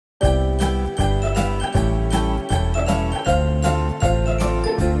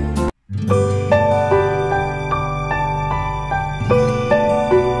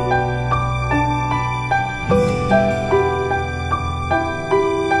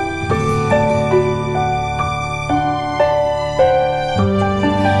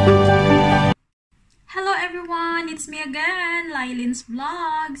Laylin'S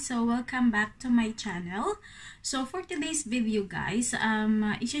vlog. So welcome back to my channel. So for today's video guys,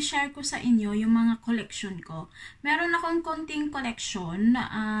 i-share ko sa inyo yung mga collection ko. Meron akong konting collection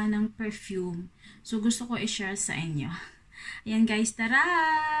ng perfume. So gusto ko i-share sa inyo. Ayan guys, tara!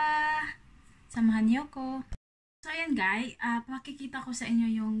 Samahan niyo ko. So ayan guys, pakikita ko sa inyo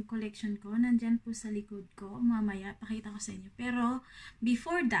yung collection ko. Nandyan po sa likod ko. Mamaya pakita ko sa inyo. Pero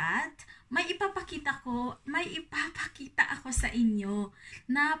before that, may ipapakita ako sa inyo.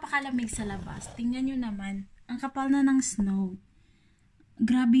 Napakalamig sa labas. Tingnan nyo naman. Ang kapal na ng snow.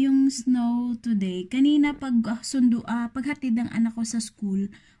 Grabe yung snow today. Kanina paghatid ng anak ko sa school,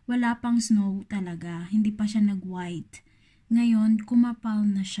 wala pang snow talaga. Hindi pa siya nag-white. Ngayon, kumapal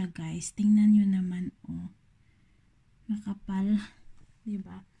na siya guys. Tingnan nyo naman oh. Makapal, 'di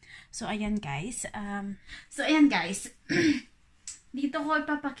ba? So ayan guys. Dito ko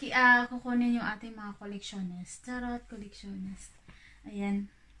kukunin yung ating mga collectionist. Charot, collectionist.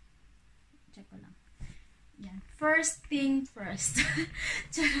 Ayan. Check ko lang. Ayan. First thing first.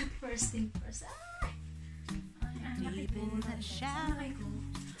 Charot, first thing first. Ayan.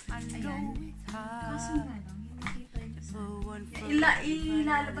 Kaso nga lang,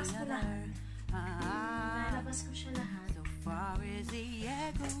 ilalabas ko lahat. Ilalabas ko siya lahat. Para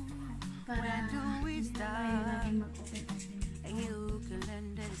hindi tayo laging mag-open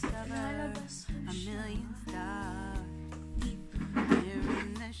ilalabas ko siya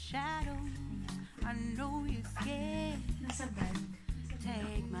nasa bag.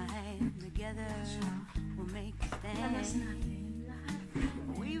 Labas natin lahat.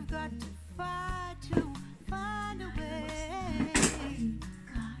 We've got to fight to find a way.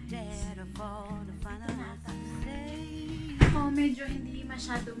 Dare to fall to find a medyo hindi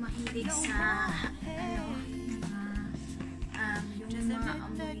masyado mahilig sa yung mga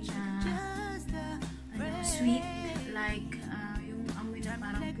amoy na sweet, like yung amoy na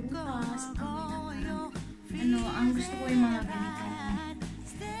parang prutas, amoy na parang ang gusto ko yung mga ganitong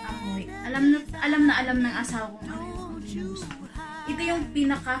amoy. Alam ng asawa kong ano yung amoy na gusto ko. Ito yung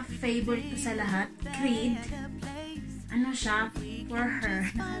pinaka-favorite ko sa lahat, Creed. Ano siya? For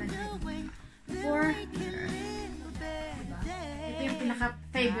her. For her. Yung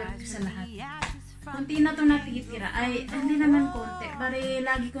pinaka-favorite ko sa lahat. Kunti na itong natitira. Ay, hindi naman konti. Bari,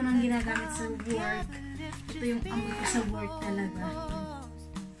 lagi ko nang ginagamit sa work. Ito yung amoy ko sa work talaga.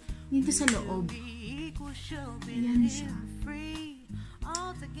 Dito sa loob. Ayan siya.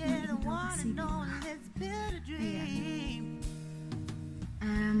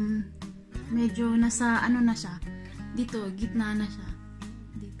 Ayan. Medyo nasa, ano na siya. Dito, gitna na siya.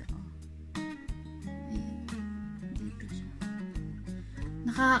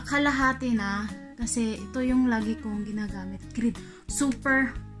 Nakakalahati na kasi ito yung lagi kong ginagamit. Creed.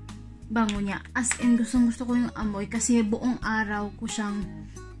 Super bango niya. As in, gusto ko yung amoy kasi buong araw ko siyang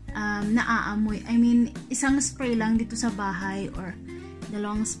naaamoy. I mean, isang spray lang dito sa bahay or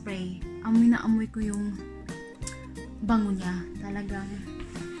dalawang spray. Amoy na amoy ko yung bango niya. Talagang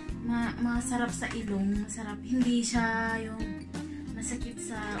masarap sa ilong. Masarap. Hindi siya yung masakit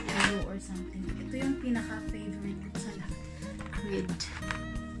sa ulo or something. Ito yung pinaka-favorite ko sa lahat.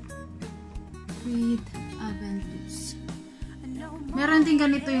 Creed Aventus. Meron din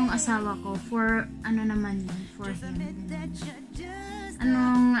ganito yung asawa ko for ano naman yun, for him.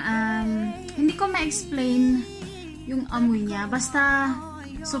 Hindi ko ma-explain yung amoy niya, basta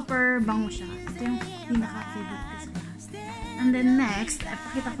super bango siya. Ito yung pinaka-favorite ko sa lahat. And then next,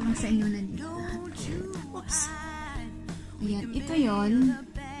 pakita ko lang sa inyo na dito lahat. Oops. Ayan, ito yon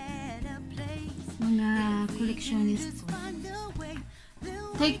mga collectionist ko.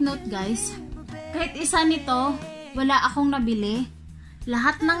 Take note guys, kahit isa nito, wala akong nabili.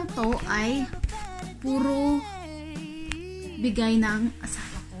 Lahat ng to ay puro bigay ng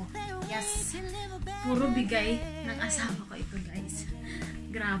asawa ko. Yes, puro bigay ng asawa ko ito guys.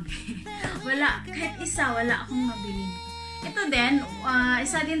 Grabe. Wala, kahit isa, wala akong nabili. Ito din,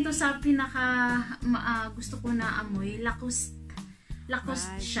 isa din to sa pinaka gusto ko na amoy. Lacoste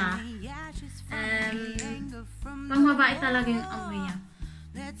siya. Pangbabae talaga yung amoy niya.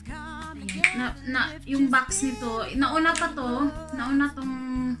 Yung box nito, nauna tong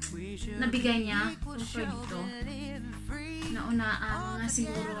nabigay niya dito. Nauna, mga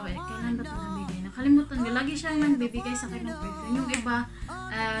siguro, kailan ba ito nabigay? Nakalimutan ko, lagi siya nagbibigay sa akin ng perfume. Yung iba,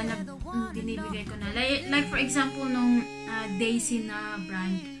 binibigay ko na. Like for example, nung Daisy na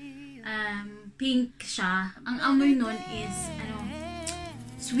brand, pink siya. Ang amoy nun is,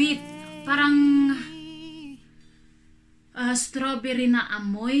 sweet. Parang, strawberry na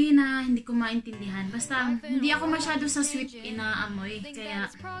amoy na hindi ko maintindihan. Basta, hindi ako masyado sa sweet inaamoy.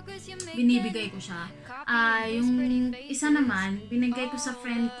 Kaya, binibigay ko siya. Yung isa naman, binigay ko sa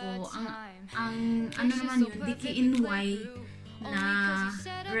friend ko, ang ano naman yun, DKNY na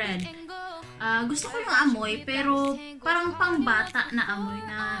red. Gusto ko yung amoy, pero parang pangbata na amoy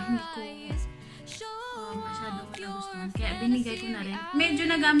na hindi ko masyadong nagustuhan. Kaya binigay ko na rin. Medyo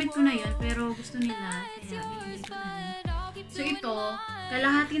nagamit ko na yun, pero gusto nila. Kaya binigay ko na rin. So ito,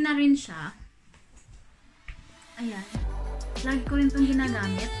 kalahati na rin siya. Ayan. Lagi ko rin itong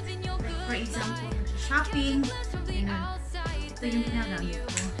ginagamit. Like for example, shopping. Ganun. Ito yung ginagamit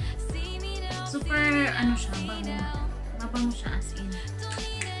ko. Super, ano siya, bango. Mabango siya as in.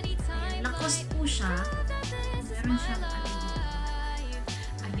 Ayan. Lacoste po siya. Meron siyang ano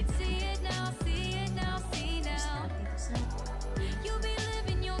dito.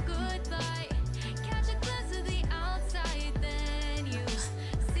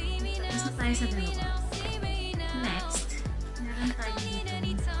 Tayo sa dalawa. Next, meron tayo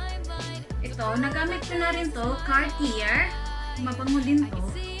dito. Ito, nagamit ko na rin to, Cartier. Mabango din to.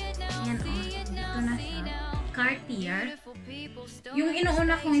 Ayan o, dito na siya. Cartier. Yung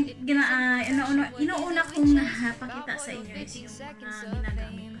inuuna kong pakita sa inyo is yung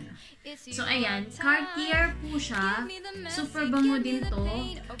ginagamit ko na. So, ayan, Cartier po siya. Super bango din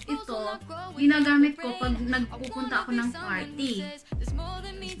to. Ito, ginagamit ko pag nagpupunta ako ng party.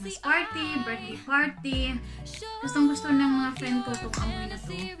 Christmas party, birthday party. Gustong gusto ng mga friend ko itong amoy na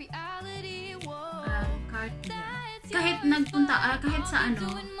to. Cartier. Kahit sa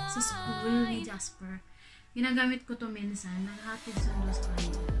sa school ni Jasper. Ginagamit ko to minsan. Naghatid sundo sa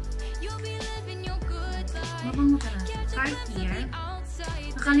kanya. Mabango talaga. Cartier.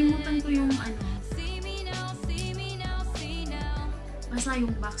 Nakalimutan ko yung basta yung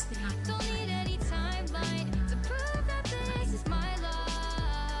box tinapon ko na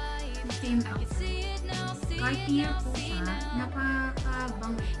came out. Cartier po siya.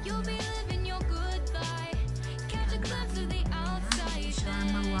 Napakabango. Hindi siya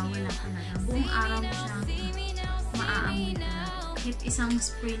mawawala talaga. Buong araw mo siyang maaamoy talaga. Kahit isang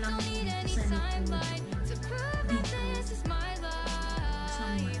spray lang dito sa likod. Dito.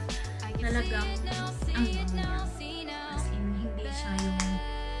 Talagang ang bango niya. As in, hindi siya yung...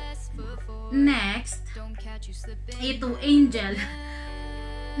 Next, ito, Angel.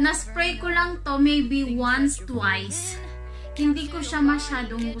 Na-spray ko lang to maybe once, twice. Hindi ko siya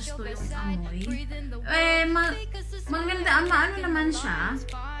masyadong gusto yung amoy. Maganda, ano naman siya.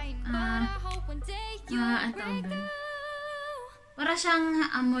 Ang tawag doon. Para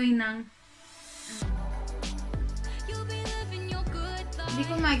siyang amoy ng... Hindi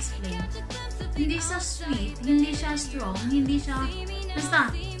ko ma-explain. Hindi siya sweet, hindi siya strong, hindi siya...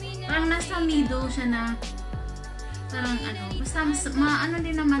 Basta, parang nasa middle siya na... Parang basta maano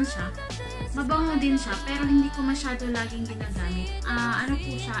din naman siya. Mabango din siya, pero hindi ko masyado laging ginagamit. Ano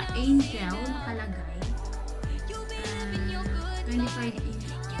po siya, Angel, nakalagay. 25 inch.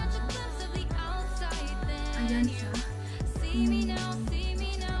 Ayan siya.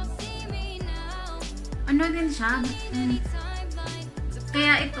 Ano din siya?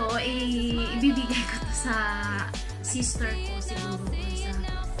 Kaya ito, ibibigay ko to sa sister ko siguro.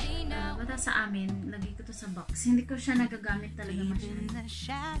 Sa amin, lagi ko to sa box. Hindi ko siya nagagamit talaga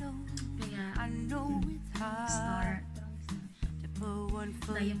masyado. Kaya, star,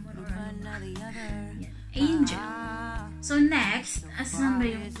 diamond or Angel. So, next, asan ba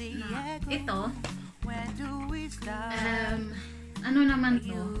yung, ito, ano naman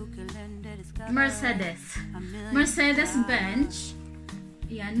to? Mercedes Benz.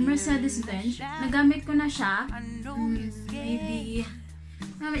 Yan, Mercedes Benz. Nagamit ko na siya. Maybe,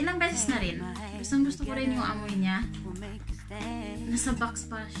 ilang beses na rin. Gusto ko rin yung amoy niya. Nasa box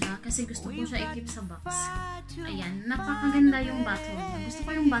pa siya kasi gusto ko siya i-keep sa box. Ayan, napakaganda yung bottle niya. Gusto ko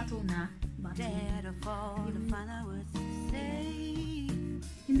yung bottle na.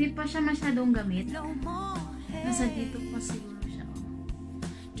 Hindi pa siya masyadong gamit. Nasa dito pa siguro siya.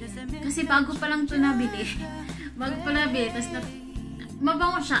 Kasi bago pa lang ito nabili. Tapos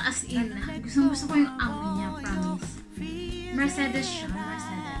mabango siya as in. Gusto ko yung amoy niya, promise. Mercedes siya.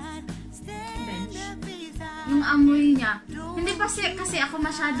 Yung amoy niya. Hindi pa kasi ako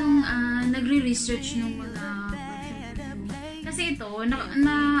masyadong nagre-research ng mga perfume. Kasi ito,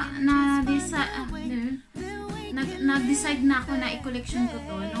 nag-decide na ako na i-collection ko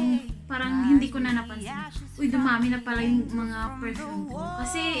to nung parang hindi ko na napansin. Uy, dumami na pala yung mga perfume ko.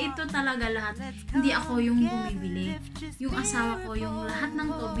 Kasi ito talaga lahat. Hindi ako yung bumibili. Yung asawa ko, yung lahat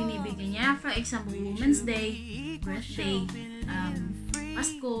ng to binibigay niya. For example, Women's Day, birthday,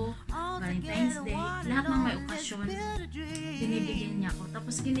 Pasko, Valentine's Day, lahat ng may okasyon, binibigyan niya ako.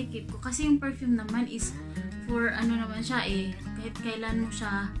 Tapos kinikip ko. Kasi yung perfume naman is for ano naman siya eh, kahit kailan mo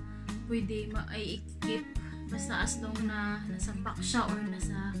siya pwede i-keep. Basta as long na nasa box siya or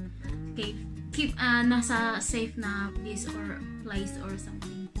nasa nasa safe na place or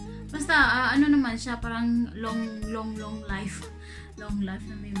something. Basta ano naman siya, parang long life. Long life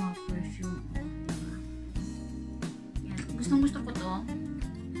na may mga perfume. Diba? Yan. Gusto ko to.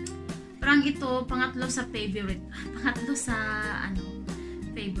 Parang ito, pangatlo sa favorite. Pangatlo sa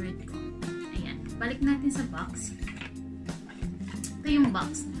favorite ko. Ayan. Balik natin sa box. Ito yung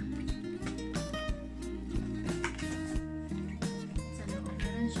box na. Sa loob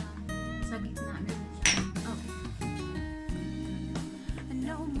meron siya. Sa gitna meron siya. Oh.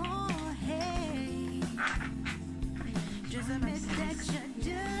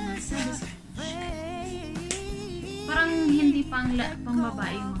 Parang hindi pang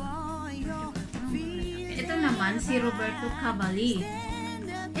babae yung ito naman si Roberto Cavalli.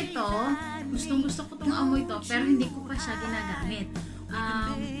 Ito, gusto ko tong amoy to, pero hindi ko pa siya ginagamit.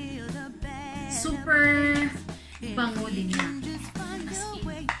 Super bango din niya. As in,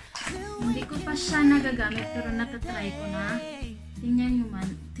 hindi ko pa siya nagagamit, pero natatry ko na. Tingnan nyo naman,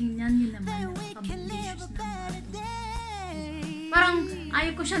 delicious naman. Parang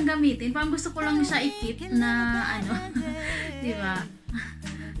ayaw ko siyang gamitin. Parang gusto ko lang siya i-keep na diba?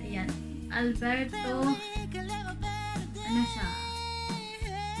 Ayan. Alberto, ano siya?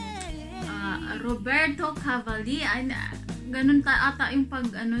 Roberto Cavalli. Ganun ata yung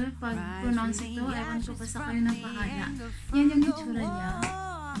pag-pronounce ito. Ewan ko, basta kayo ng pahala. Yan yung itsura niya.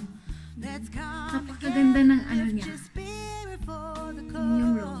 Napakaganda ng niya.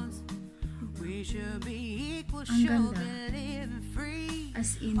 Yung logo. Ang ganda.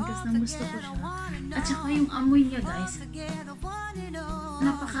 As in, kasi gusto ko siya. At saka yung amoy niya, guys.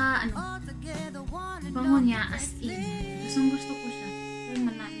 Napaka, bango niya, as in. Gusto ko siya. Pero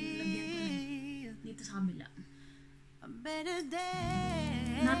lagyan ko dito sa kabila.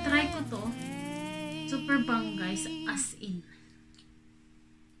 Na-try ko to. Super bango, guys. As in.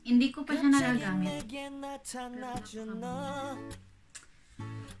 Hindi ko pa siya nagagamit.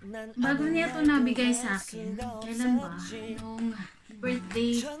 Bago niya ito nabigay sa akin. Kailan ba? Nung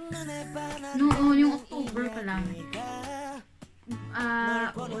birthday. Yung October pa lang.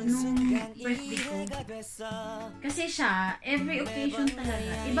 Nung birthday ko. Kasi siya, every occasion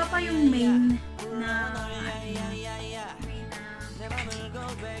talaga. Iba pa yung main na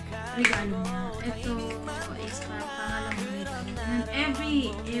regalo niya. Ito is pangalang regalo. And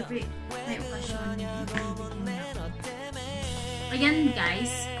every may okasyon niya. Ayan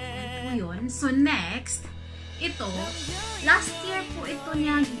guys, ito yun. So next, ito, last year po ito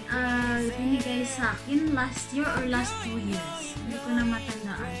niya binigay sa akin, last year or last 2 years. Hindi ko na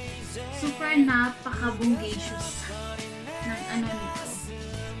matandaan. Super napaka-bungacious ng nito.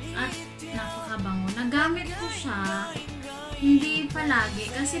 At napakabango. Nagamit ko siya, hindi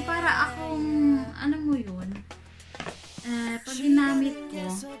palagi, kasi para akong, mo yun, pag ginamit ko,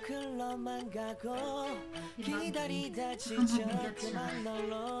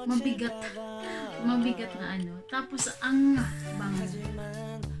 mabigat na tapos ang bango.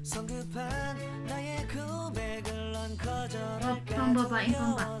 Pang babaeng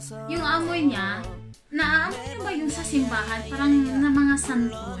yung amoy niya, naamoy niyo ba yung sa simbahan, parang na mga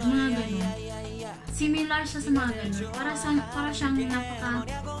santo, mga ganun. Similar siya sa mga ganun, para siyang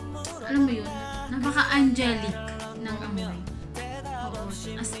napaka-angelic ng amoy. Oo,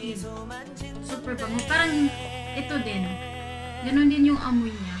 as in, super bango. Parang ito din, ganun din yung amoy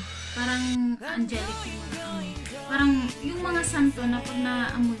niya, parang angelic yung amoy. Parang yung mga santo na pag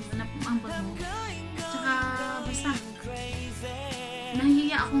naamoy mo, ang bango. Tsaka basta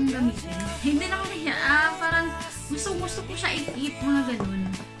nahihiya akong gamitin. Hindi naman nahihiya, parang gusto ko siya i-keep, mga ganun.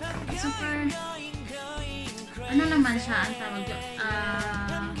 Super naman siya, ang tawag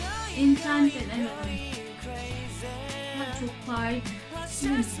enchanted, card.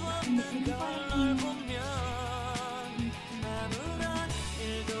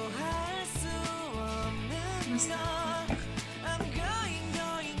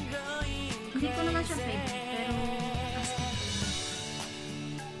 Hindi ko naman siya favorite, pero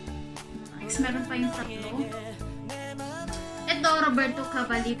meron pa yung tatlo. Ito, Roberto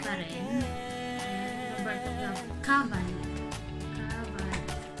Cavalli pa rin. Roberto Cavalli.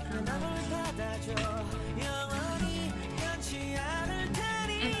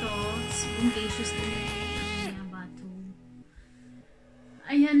 Ito, bungacious din yung bato.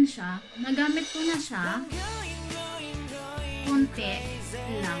 Ayan siya. Nagamit ko na siya. Konti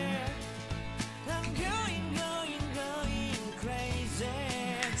lang.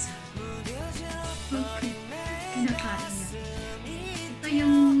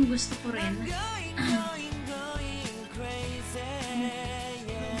 yung gusto ko rin.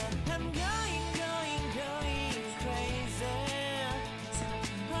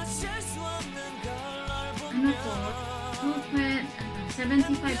 Ano to?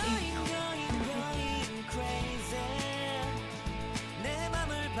 75 ml.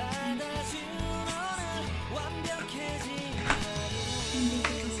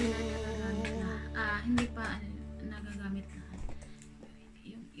 Hindi pa nagagamit lahat.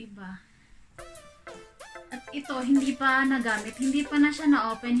 Yung iba. At ito, hindi pa nagamit. Hindi pa na siya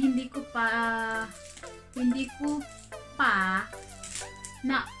na-open. Hindi ko pa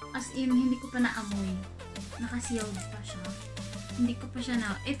na, as in, hindi ko pa naamoy. Nakasealed pa siya. Hindi ko pa siya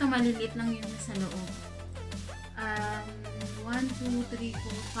na, ito maliliit lang yung nasa loob. 1, 2, 3,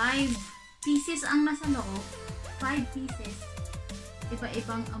 4, 5 pieces ang nasa loob. 5 pieces.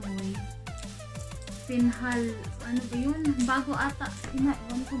 Iba-ibang amoy. Pinhal, ano ba yun? Bago ata.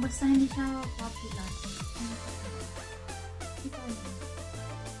 Iwan ko, basta hindi siya popular.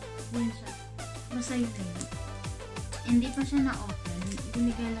 Yan siya. Basta yun na yun. Hindi pa siya na-open.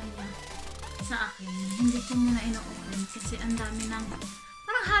 Binigay lang niya sa akin. Hindi ko muna ina-open kasi ang dami ng,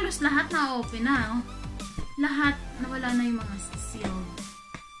 parang halos lahat na-open na. Oh. Lahat, nawala na yung mga sealed,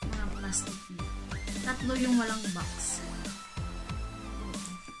 mga plastic niya. 3 yung walang box.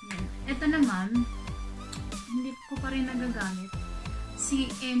 Yan. Ito naman, hindi ko pa rin nagagamit.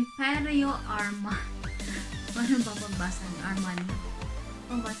 Si Imperio Armani. Paano ba pagbasa ni Armani?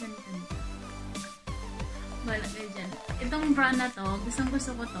 Pagbasa nito nito. Wala kayo dyan. Itong brand na to, gusto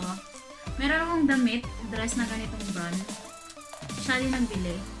ko to. Meron akong damit, dress na ganitong brand. Siya din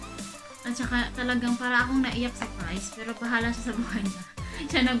nagbili. At saka talagang para akong naiyak sa price. Pero bahala siya sa buhay niya.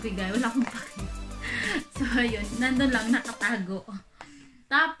 Siya nagbigay. Wala akong pake. So, ayun. Nandun lang, nakatago.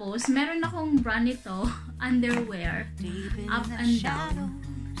 Tapos, meron akong brand ito, underwear, up and down.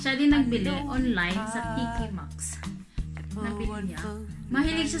 Siya din nagbili online sa Tiki Maxx. Nabili niya.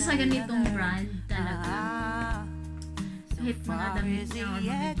 Mahilig siya sa ganitong brand talaga. Kahit mga damit niya or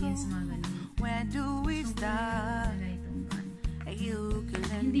mga jeans, mga ganun. So, ganitong brand.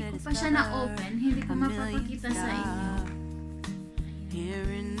 Hindi ko pa siya na-open. Hindi ko mapapakita sa inyo.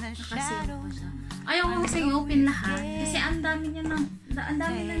 Nakasil pa siya. Ayaw ko kasi i-open lahat. Kasi ang dami niya nang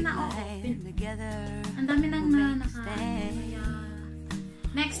na-open. Ang dami nang naka-kaya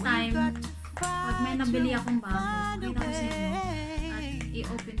next time, pag may nabili akong bago, pakita ko sa inyo at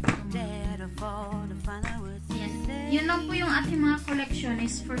i-open ko ito muna. Yan. Yun lang po yung ating mga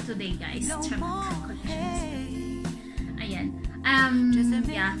collectionist for today, guys. Ayan.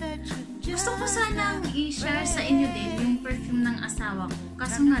 Yeah. Gusto ko sanang i-share sa inyo din yung perfume ng asawa ko.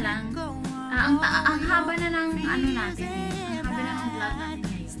 Kaso nga lang, ang haba na ng ano natin eh. Ang haba na ng vlog natin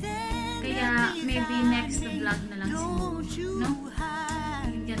ngayon. Kaya, maybe next vlog na lang siguro. No?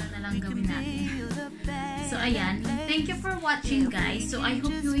 Ganun na lang gawin natin. So, ayan. Thank you for watching, guys. So, I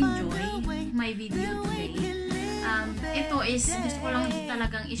hope you enjoy my video today. Ito is, gusto ko lang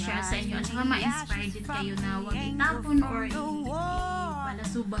talagang i-share sa inyo. At saka ma-inspire din kayo na huwag itapon or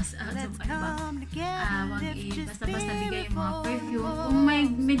palasubas. Huwag basta-basta bigay yung mga perfume. Kung may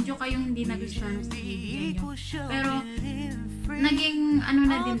medyo kayong hindi nagustuhan, bigay nyo. Pero, naging ano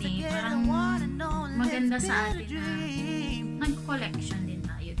na din eh. Parang maganda sa atin na nag-collection din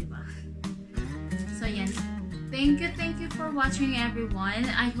tayo, diba? So, yan. Thank you for watching, everyone.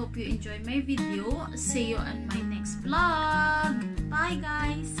 I hope you enjoyed my video. See you on my next vlog. Bye,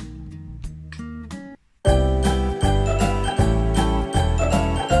 guys!